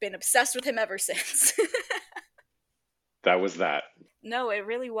I've been obsessed with him ever since. That was that. No, it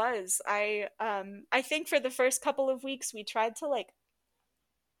really was. I think for the first couple of weeks we tried to like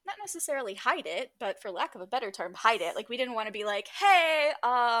not necessarily hide it, but for lack of a better term, hide it. Like we didn't want to be like, hey,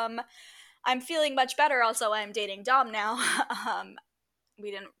 I'm feeling much better. Also, I'm dating Dom now. We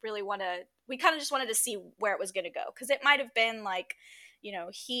didn't really want to. We kind of just wanted to see where it was going to go, because it might have been like,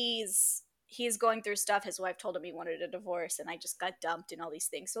 he's going through stuff. His wife told him he wanted a divorce, and I just got dumped and all these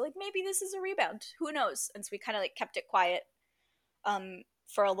things. So like maybe this is a rebound. Who knows? And so we kind of like kept it quiet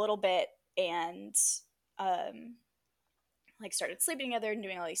for a little bit, and like started sleeping together and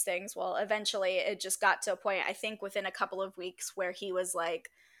doing all these things. Well, eventually it just got to a point, I think within a couple of weeks, where he was like,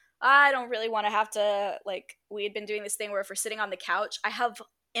 I don't really want to have to, like, we had been doing this thing where if we're sitting on the couch, I have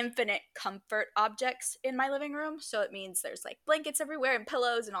infinite comfort objects in my living room. So it means there's like blankets everywhere and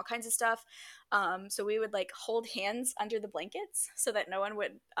pillows and all kinds of stuff. So we would like hold hands under the blankets so that no one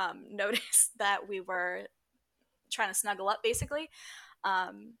would notice that we were trying to snuggle up, basically.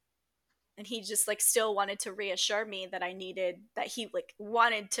 And he just like still wanted to reassure me that that he like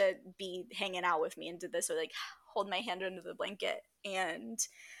wanted to be hanging out with me and did this, or like hold my hand under the blanket. And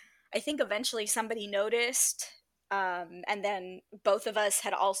I think eventually somebody noticed. And then both of us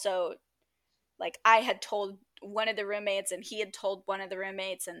had also, like, I had told one of the roommates and he had told one of the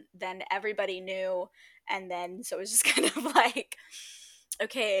roommates, and then everybody knew. And then, so it was just kind of like,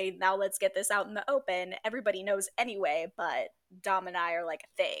 okay, now let's get this out in the open. Everybody knows anyway, but Dom and I are like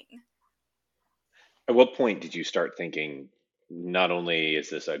a thing. At what point did you start thinking, not only is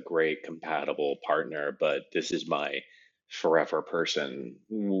this a great compatible partner, but this is my forever person?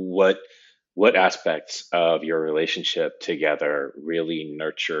 What aspects of your relationship together really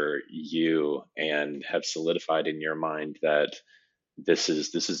nurture you and have solidified in your mind that this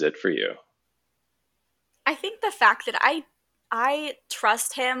is it for you? I think the fact that I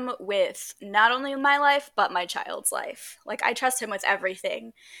trust him with not only my life but my child's life. Like I trust him with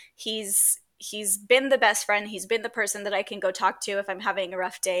everything. He's been the best friend. He's been the person that I can go talk to if I'm having a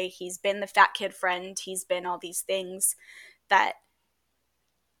rough day. He's been the fat kid friend. He's been all these things that,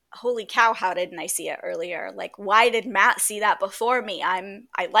 holy cow, how didn't I see it earlier? Like, why did Matt see that before me? I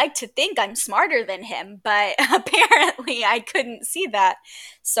like to think I'm smarter than him, but apparently I couldn't see that.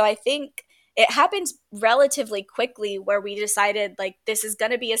 So I think it happened relatively quickly where we decided like this is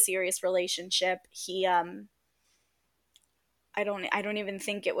going to be a serious relationship. I don't even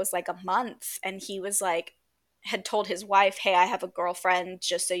think it was like a month, and he was like had told his wife, "Hey, I have a girlfriend,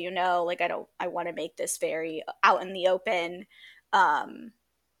 just so you know, like I want to make this very out in the open." Um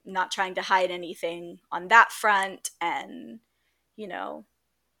Not trying to hide anything on that front, and you know,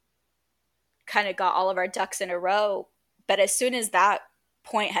 kind of got all of our ducks in a row. But as soon as that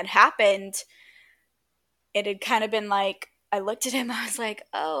point had happened, it had kind of been like I looked at him, I was like,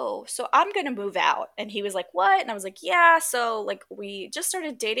 "Oh, so I'm going to move out." And he was like, "What?" And I was like, "Yeah, so like we just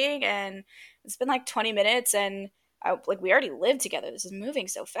started dating and it's been like 20 minutes and like we already live together. This is moving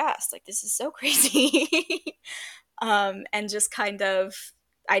so fast. Like this is so crazy." And just kind of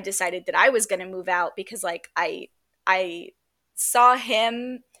I decided that I was going to move out because like I saw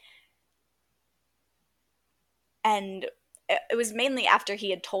him, and it was mainly after he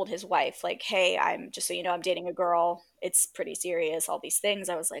had told his wife like, "Hey, I'm just so you know, I'm dating a girl. It's pretty serious, all these things."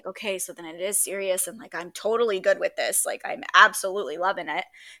 I was like, "Okay, so then it is serious and like I'm totally good with this. Like I'm absolutely loving it."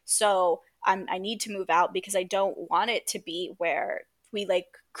 So I need to move out because I don't want it to be where we like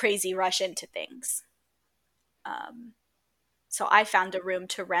crazy rush into things. Um, So I found a room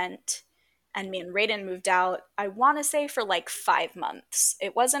to rent, and me and Raiden moved out, I want to say for like 5 months.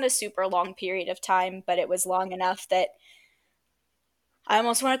 It wasn't a super long period of time, but it was long enough that I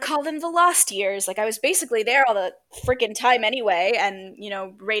almost want to call them the lost years. Like I was basically there all the freaking time anyway, and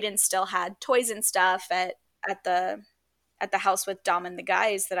Raiden still had toys and stuff at the at the house with Dom and the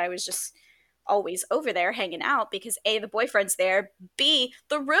guys that I was just always over there hanging out because A, the boyfriend's there, B,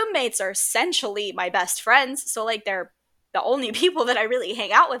 the roommates are essentially my best friends. So like they're the only people that I really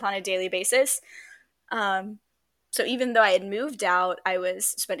hang out with on a daily basis. Um, so even though I had moved out, I was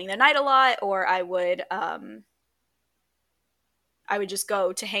spending the night a lot, or I would just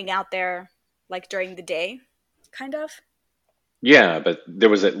go to hang out there like during the day, kind of. Yeah, but there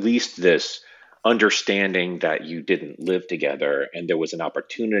was at least this understanding that you didn't live together and there was an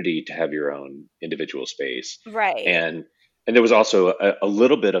opportunity to have your own individual space. Right. And and there was also a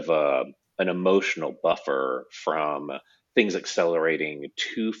little bit of an emotional buffer from things accelerating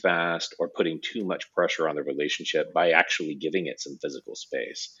too fast or putting too much pressure on the relationship by actually giving it some physical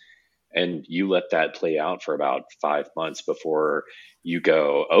space. And you let that play out for about 5 months before you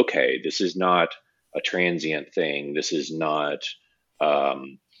go, okay, this is not a transient thing. This is not,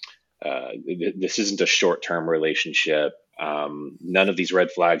 um, this isn't a short term relationship. None of these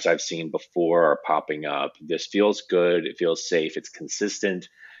red flags I've seen before are popping up. This feels good. It feels safe. It's consistent.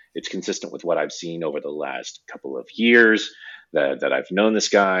 It's consistent with what I've seen over the last couple of years that I've known this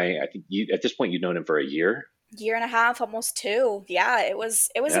guy. I think at this point, you've known him for a year. Year and a half, almost two. Yeah, it was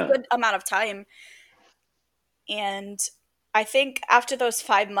a Yeah. good amount of time. And I think after those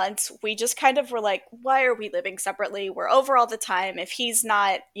 5 months, we just kind of were like, why are we living separately? We're over all the time. If he's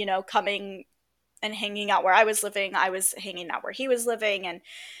not, coming and hanging out where I was living, I was hanging out where he was living. And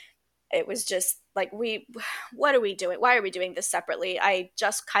it was just like, what are we doing? Why are we doing this separately? I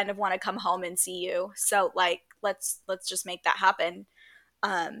just kind of want to come home and see you. So like, let's just make that happen.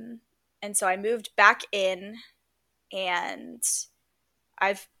 Um, and so I moved back in, and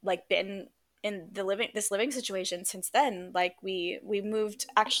I've like been in this living situation since then. Like we moved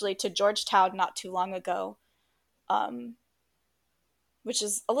actually to Georgetown not too long ago, um, which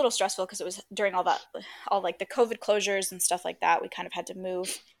is a little stressful because it was during all like the COVID closures and stuff like that. We kind of had to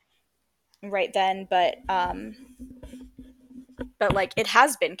move right then, but like it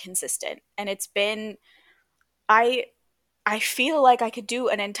has been consistent, and it's been I I feel like I could do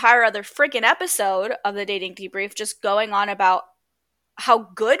an entire other freaking episode of the dating debrief just going on about how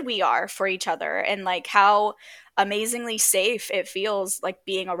good we are for each other and like how amazingly safe it feels like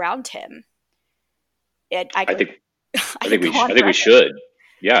being around him. I I could think I could go I on think we forever. should.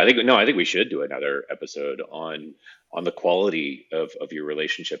 Yeah, I think no, I think we should do another episode on the quality of your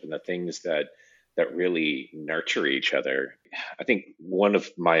relationship and the things that really nurture each other. I think one of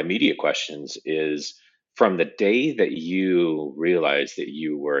my immediate questions is, from the day that you realized that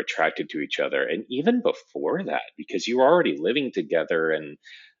you were attracted to each other, and even before that, because you were already living together and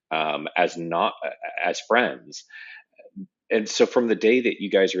as not as friends. And so from the day that you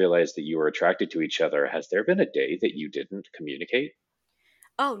guys realized that you were attracted to each other, has there been a day that you didn't communicate?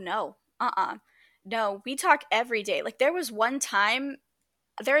 Oh no. No, we talk every day. Like there has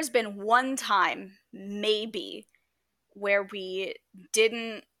been one time maybe where we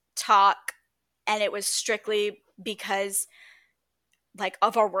didn't talk, and it was strictly because like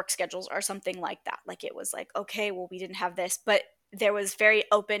of our work schedules or something like that. Like it was like, okay, well, we didn't have this, but there was very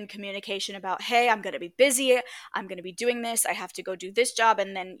open communication about, hey, I'm going to be busy. I'm going to be doing this. I have to go do this job.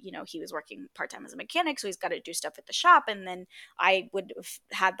 And then, he was working part time as a mechanic. So he's got to do stuff at the shop. And then I would have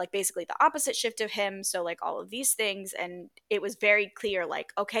had like basically the opposite shift of him. So, like, all of these things. And it was very clear,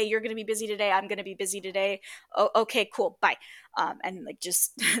 like, okay, you're going to be busy today. I'm going to be busy today. Oh, okay, cool. Bye. And like,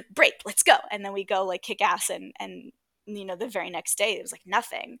 just break, let's go. And then we go like kick ass, and the very next day it was like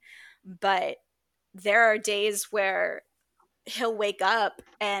nothing. But there are days where he'll wake up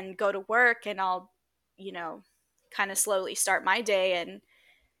and go to work, and I'll kind of slowly start my day, and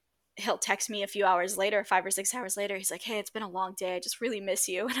he'll text me a few hours later, 5 or 6 hours later. He's like, hey, it's been a long day, I just really miss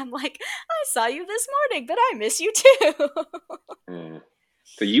you. And I'm like, I saw you this morning, but I miss you too. Mm.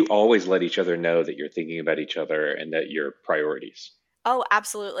 So you always let each other know that you're thinking about each other and that you're priorities. Oh,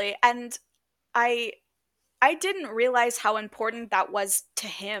 absolutely. And I I didn't realize how important that was to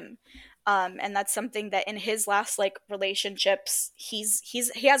him. And that's something that in his last like relationships, he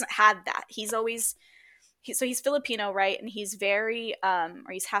hasn't had that. He's always so he's Filipino, right? And he's very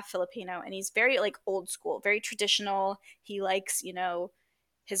or he's half Filipino, and he's very like old school, very traditional. He likes,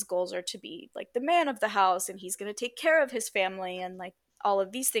 his goals are to be like the man of the house, and he's going to take care of his family and like all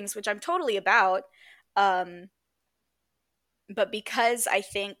of these things, which I'm totally about. Um but because I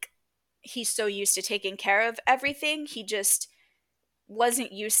think he's so used to taking care of everything, he just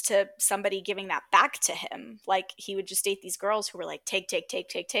wasn't used to somebody giving that back to him. Like he would just date these girls who were like, take, take, take,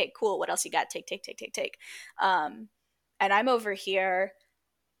 take, take. Cool. What else you got? Take, take, take, take, take. Um, and I'm over here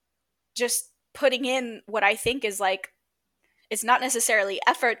just putting in what I think is like, it's not necessarily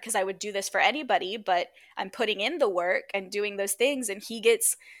effort because I would do this for anybody, but I'm putting in the work and doing those things. And he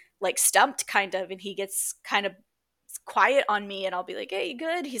gets like stumped kind of, and he gets kind of quiet on me, and I'll be like, hey, you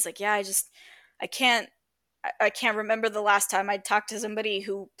good? He's like, yeah, I can't I can't remember the last time I talked to somebody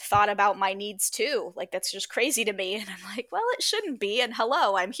who thought about my needs too. Like that's just crazy to me. And I'm like, well, it shouldn't be. And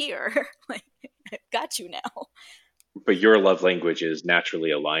hello, I'm here. Like I've got you now. But your love language is naturally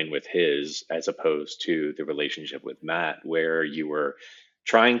aligned with his, as opposed to the relationship with Matt, where you were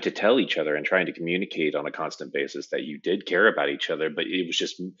trying to tell each other and trying to communicate on a constant basis that you did care about each other, but it was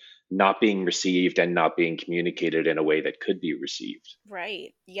just not being received and not being communicated in a way that could be received.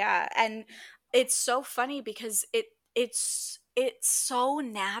 Right. Yeah. And it's so funny because it's so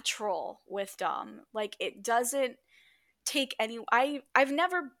natural with Dom. Like it doesn't take any I've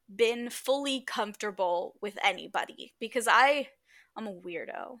never been fully comfortable with anybody because I'm a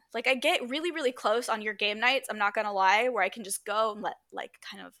weirdo. Like I get really really close on your game nights, I'm not going to lie, where I can just go and let like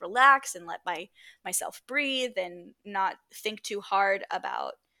kind of relax and let myself breathe and not think too hard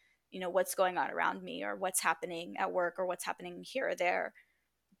about what's going on around me or what's happening at work or what's happening here or there.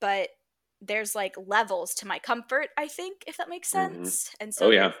 But there's like levels to my comfort, I think, if that makes Hmm. sense. And Oh so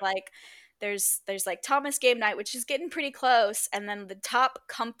yeah. there's like Thomas game night, which is getting pretty close, and then the top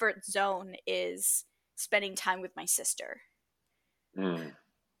comfort zone is spending time with my sister. Mm.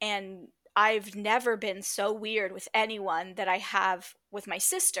 And I've never been so weird with anyone that I have with my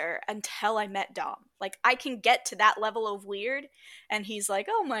sister until I met Dom. Like I can get to that level of weird, and he's like,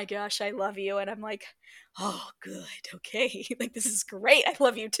 "Oh my gosh, I love you." And I'm like, "Oh, good. Okay. Like this is great. I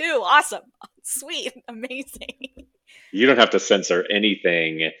love you too. Awesome. Sweet. Amazing." You don't have to censor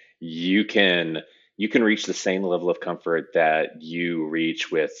anything. You can you can reach the same level of comfort that you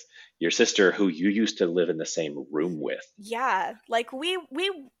reach with your sister, who you used to live in the same room with. Yeah, like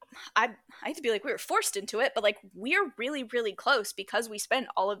I hate to be like we were forced into it, but like we're really really close because we spent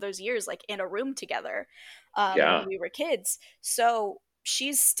all of those years like in a room together when Yeah. we were kids. So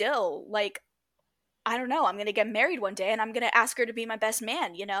she's still like, I don't know, I'm gonna get married one day and I'm gonna ask her to be my best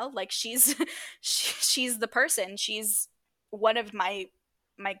man. Like she's she's the person. She's one of my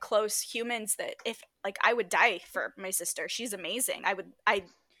close humans that if like I would die for my sister. She's amazing.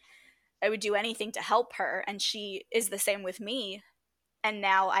 I would do anything to help her, and she is the same with me. And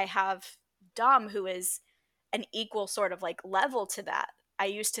now I have Dom, who is an equal sort of like level to that. I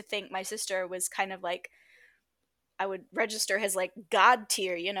used to think my sister was kind of like I would register as like God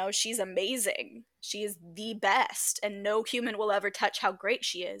tier, you know, she's amazing. She is the best, and no human will ever touch how great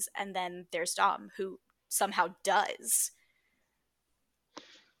she is. And then there's Dom, who somehow does.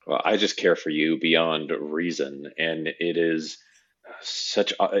 Well, I just care for you beyond reason, and it is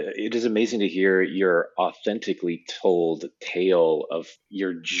amazing to hear your authentically told tale of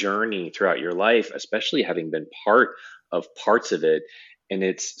your journey throughout your life, especially having been part of parts of it. And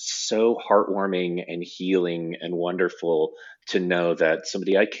it's so heartwarming and healing and wonderful to know that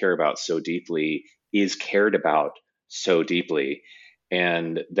somebody I care about so deeply is cared about so deeply,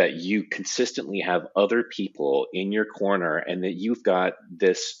 and that you consistently have other people in your corner, and that you've got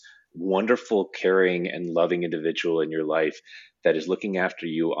this wonderful, caring, and loving individual in your life that is looking after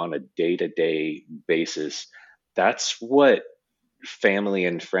you on a day to day basis. That's what family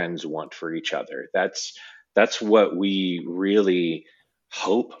and friends want for each other. That's what we really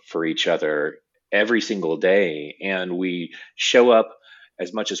hope for each other every single day, and we show up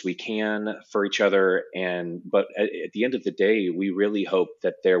as much as we can for each other. And but at the end of the day, we really hope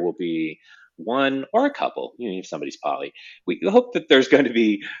that there will be one or a couple, you know, if somebody's poly, we hope that there's going to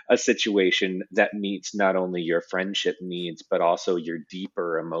be a situation that meets not only your friendship needs, but also your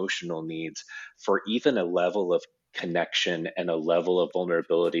deeper emotional needs, for even a level of connection and a level of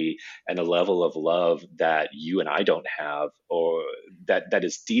vulnerability and a level of love that you and I don't have, or that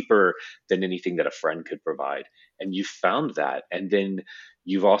is deeper than anything that a friend could provide. And you found that, and then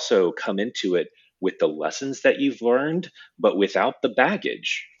you've also come into it with the lessons that you've learned, but without the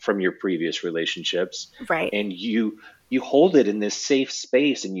baggage from your previous relationships. Right. And you hold it in this safe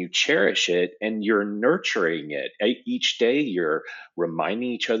space, and you cherish it, and you're nurturing it. Each day you're reminding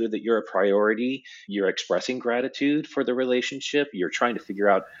each other that you're a priority. You're expressing gratitude for the relationship. You're trying to figure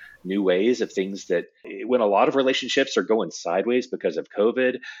out new ways of things that, when a lot of relationships are going sideways because of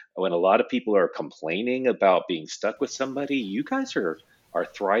COVID, when a lot of people are complaining about being stuck with somebody, you guys are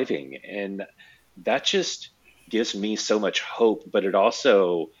thriving. And that just gives me so much hope, but it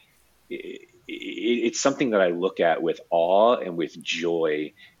also, it's something that I look at with awe and with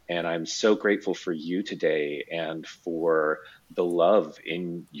joy. And I'm so grateful for you today and for the love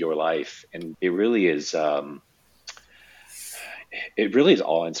in your life. And it really is awe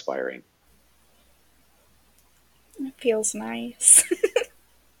inspiring. It feels nice.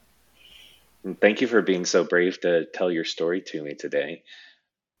 And thank you for being so brave to tell your story to me today.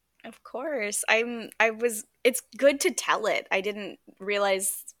 Of course. It's good to tell it. I didn't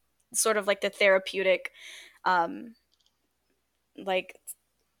realize sort of like the therapeutic, um, like,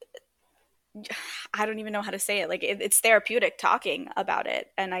 I don't even know how to say it. Like it's therapeutic talking about it.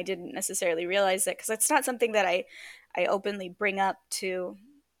 And I didn't necessarily realize it because it's not something that I openly bring up to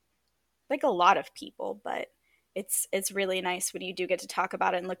like a lot of people, but it's really nice when you do get to talk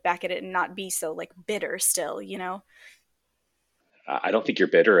about it and look back at it and not be so like bitter still, you know? I don't think you're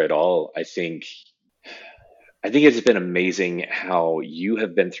bitter at all. I think it's been amazing how you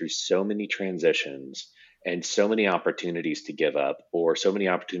have been through so many transitions and so many opportunities to give up, or so many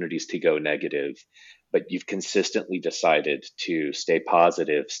opportunities to go negative, but you've consistently decided to stay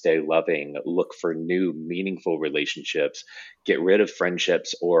positive, stay loving, look for new, meaningful relationships, get rid of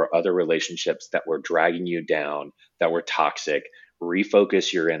friendships or other relationships that were dragging you down, that were toxic,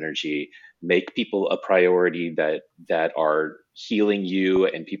 refocus your energy, make people a priority that are healing you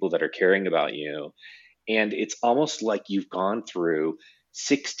and people that are caring about you. And it's almost like you've gone through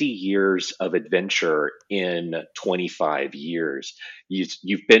 60 years of adventure in 25 years.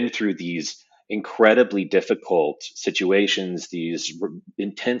 You've been through these incredibly difficult situations, these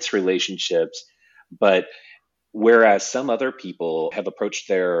intense relationships, but whereas some other people have approached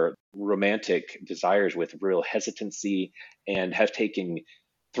their romantic desires with real hesitancy and have taken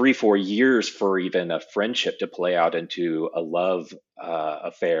 3, 4 years for even a friendship to play out into a love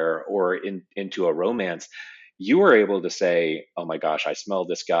affair or into a romance, you were able to say, "Oh my gosh, I smell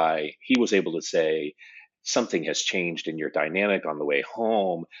this guy." He was able to say, "Something has changed in your dynamic on the way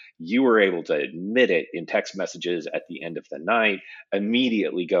home." You were able to admit it in text messages at the end of the night,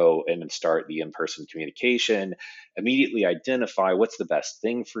 immediately go in and start the in person communication, immediately identify what's the best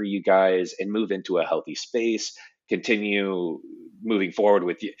thing for you guys, and move into a healthy space, continue moving forward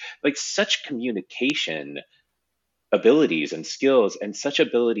with you. Like, such communication abilities and skills, and such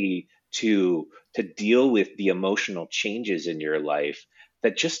ability to deal with the emotional changes in your life,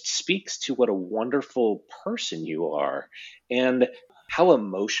 that just speaks to what a wonderful person you are, and how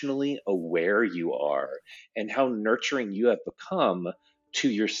emotionally aware you are, and how nurturing you have become to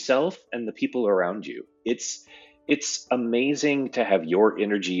yourself and the people around you. It's amazing to have your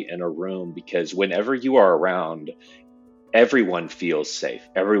energy in a room, because whenever you are around, everyone feels safe.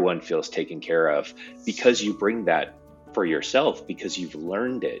 Everyone feels taken care of because you bring that for yourself, because you've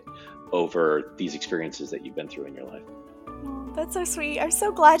learned it over these experiences that you've been through in your life. Oh, that's so sweet. I'm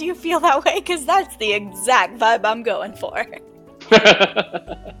so glad you feel that way, because that's the exact vibe I'm going for.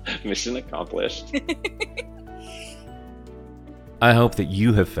 Mission accomplished. I hope that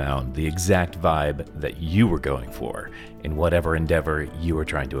you have found the exact vibe that you were going for in whatever endeavor you are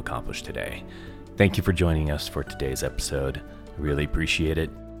trying to accomplish today. Thank you for joining us for today's episode. I really appreciate it.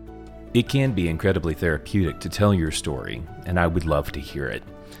 It can be incredibly therapeutic to tell your story, and I would love to hear it.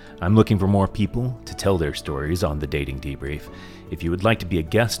 I'm looking for more people to tell their stories on The Dating Debrief. If you would like to be a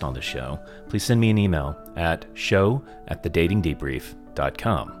guest on the show, please send me an email at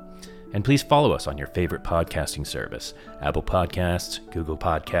show@thedatingdebrief.com. And please follow us on your favorite podcasting service, Apple Podcasts, Google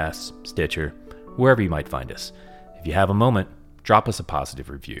Podcasts, Stitcher, wherever you might find us. If you have a moment, drop us a positive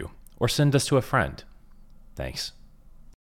review or send us to a friend. Thanks.